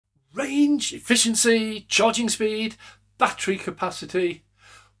Range, efficiency, charging speed, battery capacity.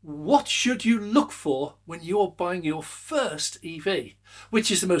 What should you look for when you're buying your first EV? Which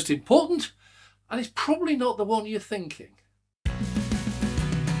is the most important, and it's probably not the one you're thinking.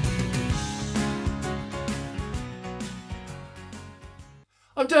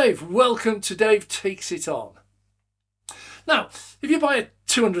 I'm Dave. Welcome to Dave Takes It On. Now, if you buy a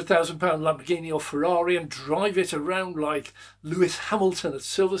 £200,000 Lamborghini or Ferrari and drive it around like Lewis Hamilton at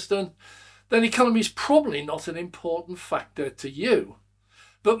Silverstone, then economy is probably not an important factor to you.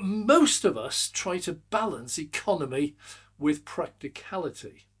 But most of us try to balance economy with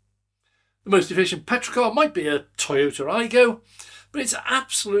practicality. The most efficient petrol car might be a Toyota Aygo, but it's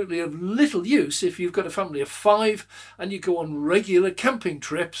absolutely of little use if you've got a family of 5 and you go on regular camping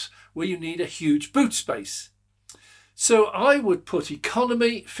trips where you need a huge boot space. So I would put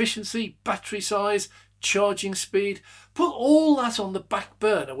economy, efficiency, battery size, charging speed, put all that on the back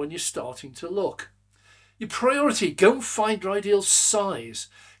burner when you're starting to look. Your priority, go and find your ideal size,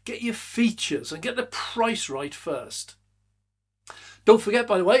 get your features and get the price right first. Don't forget,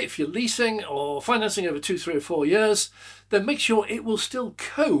 by the way, if you're leasing or financing over 2, 3 or 4 years, then make sure it will still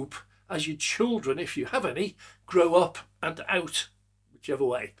cope as your children, if you have any, grow up and out, whichever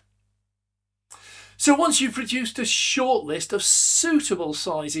way. So once you've produced a short list of suitable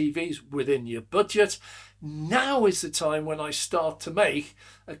size EVs within your budget, now is the time when I start to make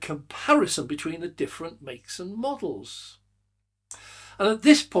a comparison between the different makes and models. And at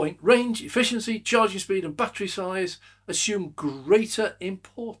this point, range, efficiency, charging speed and battery size assume greater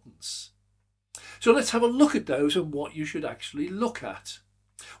importance. So let's have a look at those and what you should actually look at.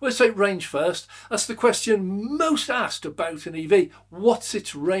 Well, let's take range first. That's the question most asked about an EV. What's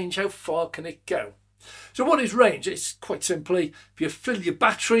its range? How far can it go? So what is range? It's quite simply, if you fill your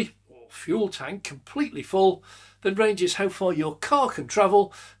battery or fuel tank completely full, then range is how far your car can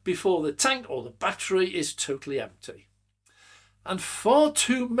travel before the tank or the battery is totally empty. And far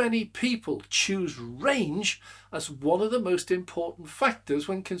too many people choose range as one of the most important factors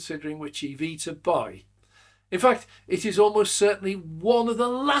when considering which EV to buy. In fact, it is almost certainly one of the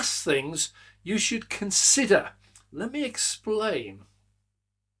last things you should consider. Let me explain.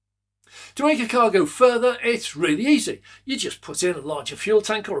 To make a car go further, it's really easy. You just put in a larger fuel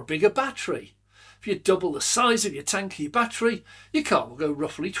tank or a bigger battery. If you double the size of your tank or your battery, your car will go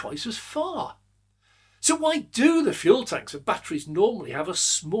roughly twice as far. So why do the fuel tanks and batteries normally have a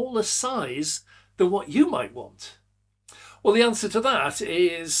smaller size than what you might want? Well, the answer to that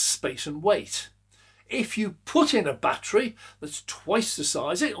is space and weight. If you put in a battery that's twice the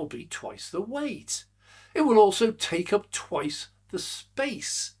size, it'll be twice the weight. It will also take up twice the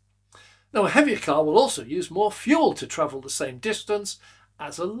space. Now, a heavier car will also use more fuel to travel the same distance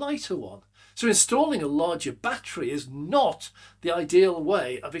as a lighter one. So installing a larger battery is not the ideal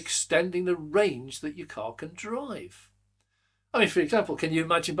way of extending the range that your car can drive. I mean, for example, can you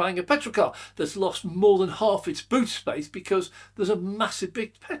imagine buying a petrol car that's lost more than half its boot space because there's a massive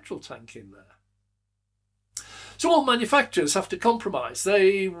big petrol tank in there? So all manufacturers have to compromise.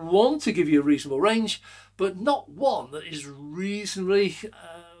 They want to give you a reasonable range, but not one that is reasonably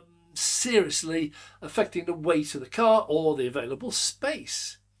seriously affecting the weight of the car or the available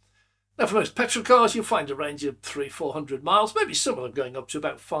space. Now, for most petrol cars, you'll find a range of 300-400 miles, maybe some of them going up to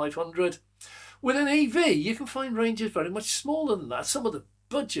about 500. With an EV, you can find ranges very much smaller than that. Some of the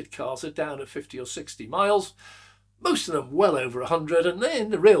budget cars are down at 50 or 60 miles, most of them well over 100, and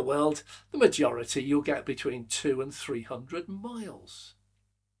in the real world, the majority you'll get between 200 and 300 miles.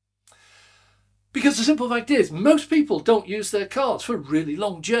 Because the simple fact is, most people don't use their cars for really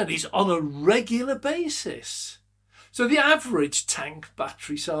long journeys on a regular basis. So the average tank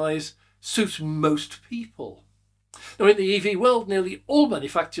battery size suits most people. Now, in the EV world, nearly all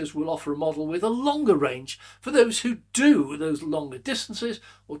manufacturers will offer a model with a longer range for those who do those longer distances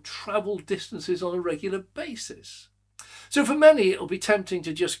or travel distances on a regular basis. So for many, it'll be tempting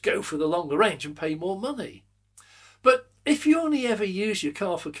to just go for the longer range and pay more money. But if you only ever use your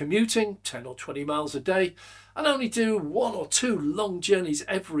car for commuting, 10 or 20 miles a day, and only do 1 or 2 long journeys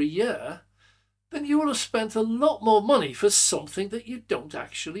every year, then you will have spent a lot more money for something that you don't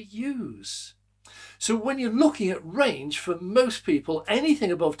actually use. So when you're looking at range, for most people,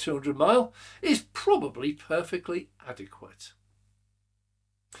 anything above 200 miles is probably perfectly adequate.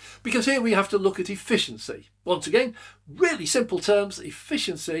 Because here we have to look at efficiency. Once again, really simple terms,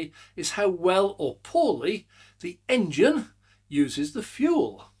 efficiency is how well or poorly the engine uses the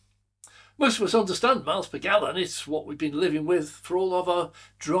fuel. Most of us understand miles per gallon. It's what we've been living with for all of our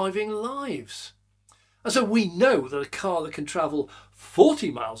driving lives. And so we know that a car that can travel 40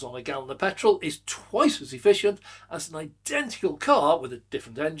 miles on a gallon of petrol is twice as efficient as an identical car with a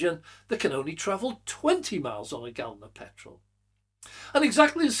different engine that can only travel 20 miles on a gallon of petrol. And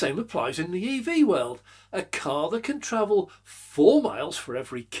exactly the same applies in the EV world. A car that can travel 4 miles for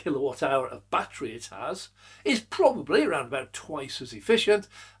every kilowatt hour of battery it has is probably around about twice as efficient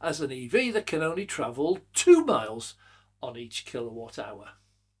as an EV that can only travel 2 miles on each kilowatt hour.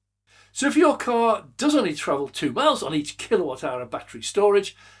 So if your car does only travel 2 miles on each kilowatt hour of battery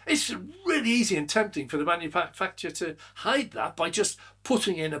storage, it's really easy and tempting for the manufacturer to hide that by just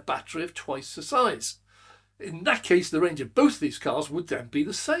putting in a battery of twice the size. In that case, the range of both these cars would then be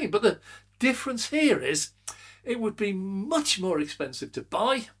the same. But the difference here is it would be much more expensive to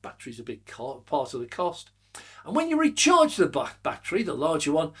buy. Battery's a big part of the cost. And when you recharge the battery, the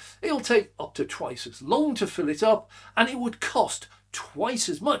larger one, it'll take up to twice as long to fill it up, and it would cost twice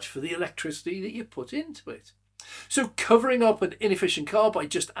as much for the electricity that you put into it. So covering up an inefficient car by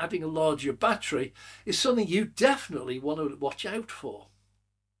just adding a larger battery is something you definitely want to watch out for.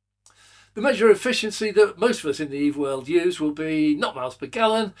 The measure of efficiency that most of us in the EV world use will be not miles per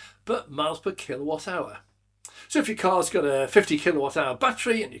gallon, but miles per kilowatt hour. So if your car's got a 50 kilowatt hour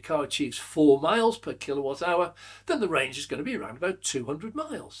battery and your car achieves 4 miles per kilowatt hour, then the range is going to be around about 200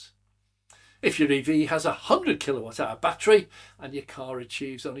 miles. If your EV has a 100 kilowatt hour battery and your car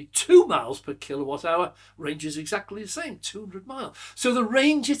achieves only 2 miles per kilowatt hour, range is exactly the same, 200 miles. So the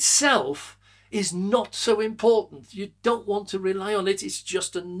range itself is not so important. You don't want to rely on it. It's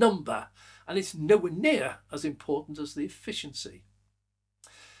just a number, and it's nowhere near as important as the efficiency.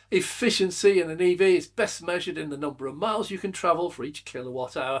 Efficiency in an EV is best measured in the number of miles you can travel for each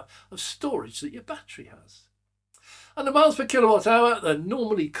kilowatt hour of storage that your battery has. And the miles per kilowatt hour are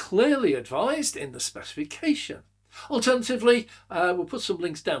normally clearly advised in the specification. Alternatively, we'll put some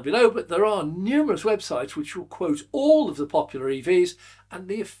links down below, but there are numerous websites which will quote all of the popular EVs and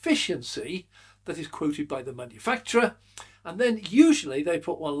the efficiency that is quoted by the manufacturer, and then usually they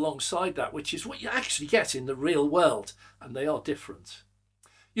put one alongside that, which is what you actually get in the real world, and they are different.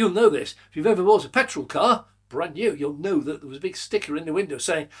 You'll know this if you've ever bought a petrol car, brand new. You'll know that there was a big sticker in the window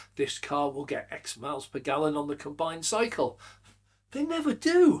saying this car will get X miles per gallon on the combined cycle. They never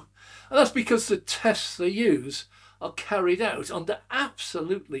do, and that's because the tests they use are carried out under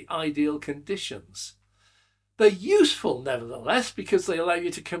absolutely ideal conditions. They're useful nevertheless because they allow you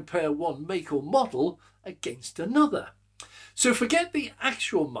to compare one make or model against another. So forget the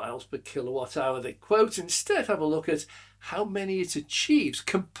actual miles per kilowatt hour they quote, instead have a look at how many it achieves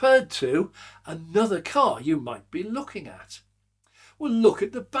compared to another car you might be looking at. Well, look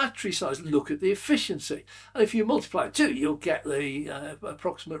at the battery size, look at the efficiency, and if you multiply it too, you'll get the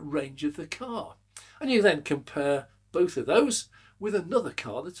approximate range of the car. And you then compare both of those with another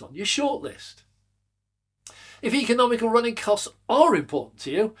car that's on your shortlist. If economical running costs are important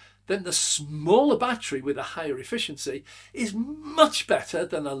to you, then the smaller battery with a higher efficiency is much better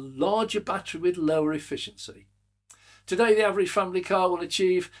than a larger battery with lower efficiency. Today, the average family car will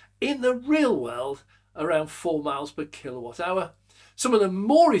achieve, in the real world, around 4 miles per kilowatt hour. Some of the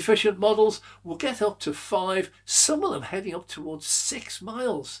more efficient models will get up to 5, some of them heading up towards 6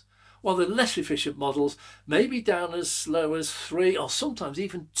 miles, while the less efficient models may be down as low as 3 or sometimes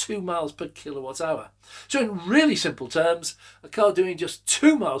even 2 miles per kilowatt hour. So in really simple terms, a car doing just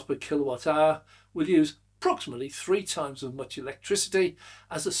 2 miles per kilowatt hour will use approximately 3 times as much electricity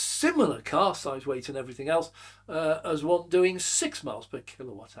as a similar car, size, weight and everything else, as one doing 6 miles per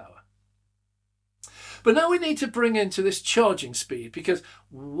kilowatt hour. But now we need to bring into this charging speed, because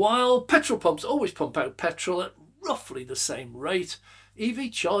while petrol pumps always pump out petrol at roughly the same rate,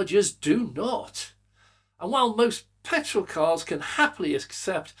 EV chargers do not. And while most petrol cars can happily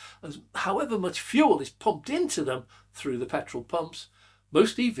accept however much fuel is pumped into them through the petrol pumps,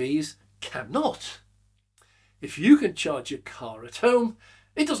 most EVs cannot. If you can charge your car at home,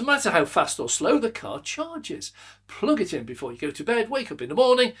 it doesn't matter how fast or slow the car charges. Plug it in before you go to bed, wake up in the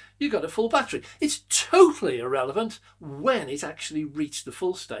morning, you've got a full battery. It's totally irrelevant when it actually reached the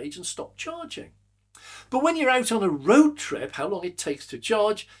full stage and stopped charging. But when you're out on a road trip, how long it takes to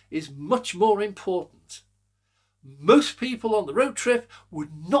charge is much more important. Most people on the road trip would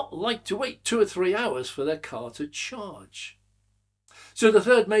not like to wait 2 or 3 hours for their car to charge. So the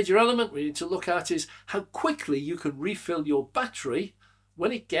third major element we need to look at is how quickly you can refill your battery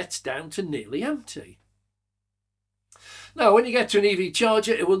when it gets down to nearly empty. Now, when you get to an EV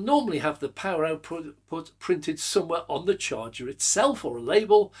charger, it will normally have the power output printed somewhere on the charger itself or a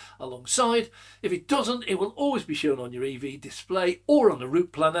label alongside. If it doesn't, it will always be shown on your EV display or on a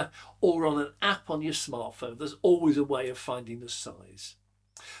route planner or on an app on your smartphone. There's always a way of finding the size.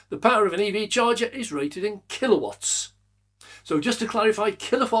 The power of an EV charger is rated in kilowatts. So just to clarify,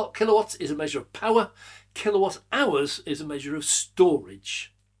 kilowatts is a measure of power, kilowatt hours is a measure of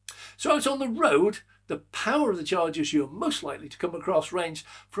storage. So out on the road, the power of the chargers you're most likely to come across range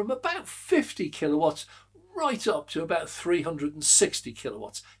from about 50 kilowatts right up to about 360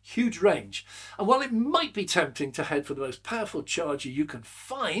 kilowatts. Huge range. And while it might be tempting to head for the most powerful charger you can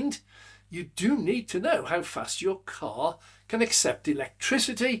find, you do need to know how fast your car can accept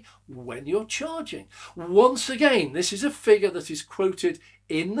electricity when you're charging. Once again, this is a figure that is quoted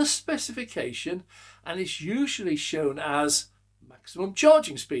in the specification and is usually shown as maximum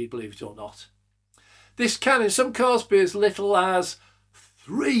charging speed, believe it or not. This can in some cars be as little as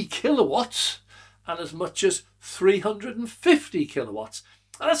 3 kilowatts and as much as 350 kilowatts.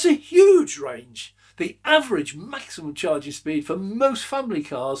 And that's a huge range. The average maximum charging speed for most family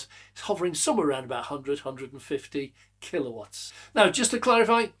cars is hovering somewhere around about 100-150 kilowatts. Now, just to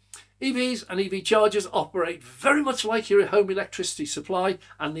clarify, EVs and EV chargers operate very much like your home electricity supply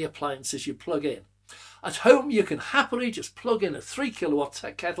and the appliances you plug in. At home, you can happily just plug in a 3 kilowatt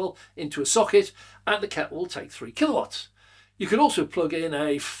kettle into a socket and the kettle will take 3 kilowatts. You can also plug in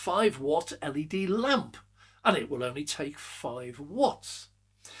a 5-watt LED lamp and it will only take 5 watts.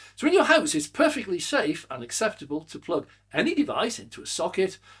 So in your house, it's perfectly safe and acceptable to plug any device into a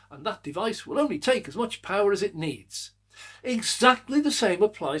socket and that device will only take as much power as it needs. Exactly the same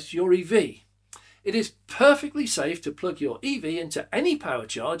applies to your EV. It is perfectly safe to plug your EV into any power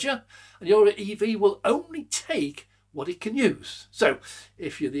charger and your EV will only take what it can use. So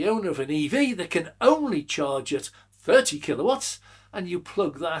if you're the owner of an EV that can only charge at 30 kilowatts and you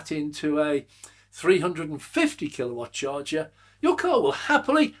plug that into a 350 kilowatt charger, your car will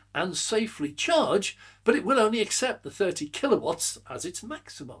happily and safely charge, but it will only accept the 30 kilowatts as its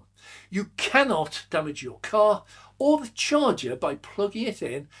maximum. You cannot damage your car or the charger by plugging it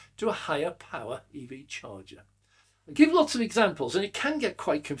in to a higher power EV charger. I give lots of examples and it can get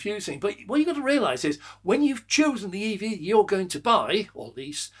quite confusing, but what you've got to realise is when you've chosen the EV you're going to buy or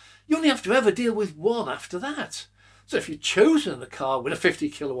lease, you only have to ever deal with one after that. So if you've chosen the car with a 50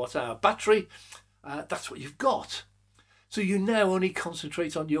 kilowatt hour battery, that's what you've got. So you now only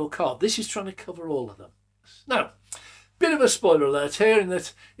concentrate on your car. This is trying to cover all of them. Now, bit of a spoiler alert here in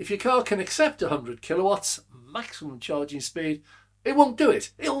that if your car can accept 100 kilowatts maximum charging speed, it won't do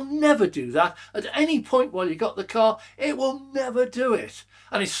it. It'll never do that. At any point while you got the car, it will never do it.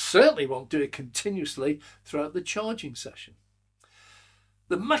 And it certainly won't do it continuously throughout the charging session.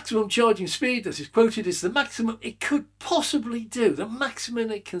 The maximum charging speed that is quoted is the maximum it could possibly do, the maximum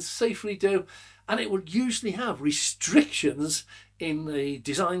it can safely do, and it would usually have restrictions in the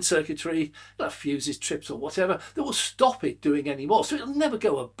design circuitry, like fuses, trips or whatever, that will stop it doing any more. So it'll never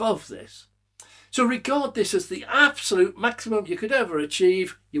go above this. So regard this as the absolute maximum you could ever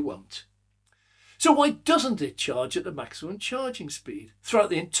achieve. You won't. So why doesn't it charge at the maximum charging speed throughout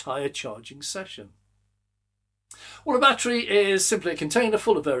the entire charging session? Well, a battery is simply a container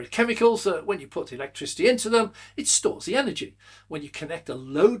full of various chemicals that when you put electricity into them, it stores the energy. When you connect a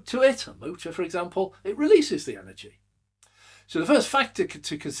load to it, a motor for example, it releases the energy. So the first factor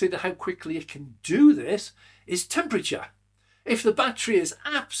to consider how quickly it can do this is temperature. If the battery is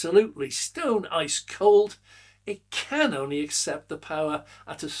absolutely stone ice cold, it can only accept the power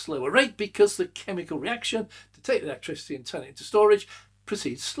at a slower rate because the chemical reaction to take the electricity and turn it into storage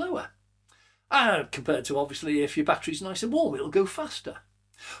proceeds slower. Compared to obviously if your battery's nice and warm, it'll go faster.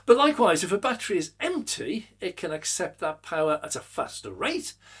 But likewise, if a battery is empty, it can accept that power at a faster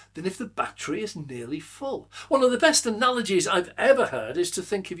rate than if the battery is nearly full. One of the best analogies I've ever heard is to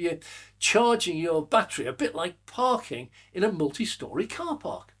think of you charging your battery a bit like parking in a multi-storey car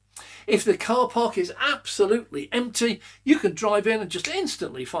park. If the car park is absolutely empty, you can drive in and just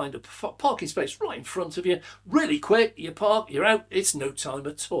instantly find a parking space right in front of you. Really quick, you park, you're out, it's no time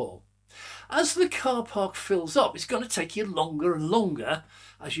at all. As the car park fills up, it's going to take you longer and longer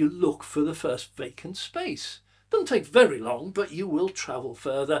as you look for the first vacant space. Doesn't take very long, but you will travel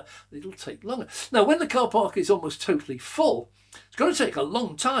further. It'll take longer. Now, when the car park is almost totally full, it's going to take a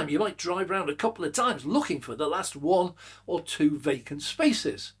long time. You might drive around a couple of times looking for the last 1 or 2 vacant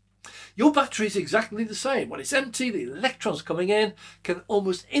spaces. Your battery is exactly the same. When it's empty, the electrons coming in can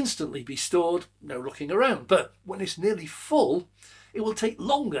almost instantly be stored, no looking around. But when it's nearly full, it will take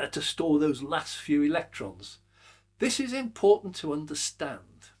longer to store those last few electrons. This is important to understand.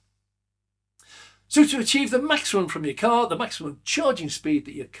 So to achieve the maximum from your car, the maximum charging speed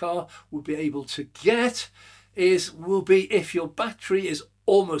that your car will be able to get will be if your battery is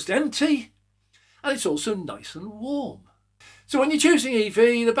almost empty and it's also nice and warm. So when you're choosing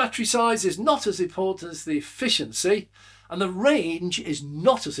EV, the battery size is not as important as the efficiency, And the range is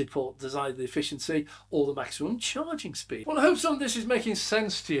not as important as either the efficiency or the maximum charging speed. Well, I hope some of this is making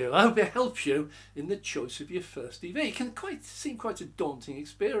sense to you. I hope it helps you in the choice of your first EV. It can seem quite a daunting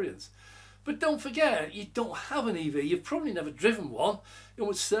experience. But don't forget, you don't have an EV. You've probably never driven one. You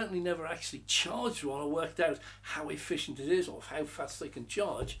would certainly never actually charged one or worked out how efficient it is or how fast they can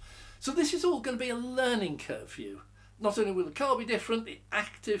charge. So this is all going to be a learning curve for you. Not only will the car be different, the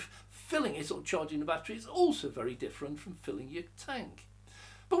active filling it or charging the battery is also very different from filling your tank.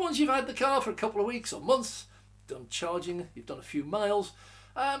 But once you've had the car for a couple of weeks or months, done charging, you've done a few miles,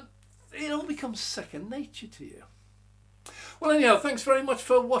 it all becomes second nature to you. Well, anyhow, thanks very much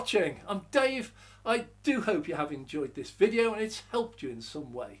for watching. I'm Dave. I do hope you have enjoyed this video and it's helped you in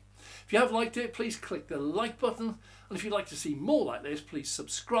some way. If you have liked it, please click the like button. And if you'd like to see more like this, please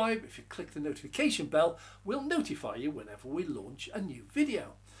subscribe. If you click the notification bell, we'll notify you whenever we launch a new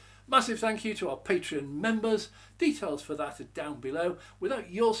video. Massive thank you to our Patreon members. Details for that are down below.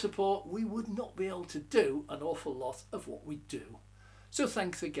 Without your support, we would not be able to do an awful lot of what we do. So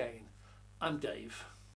thanks again. I'm Dave.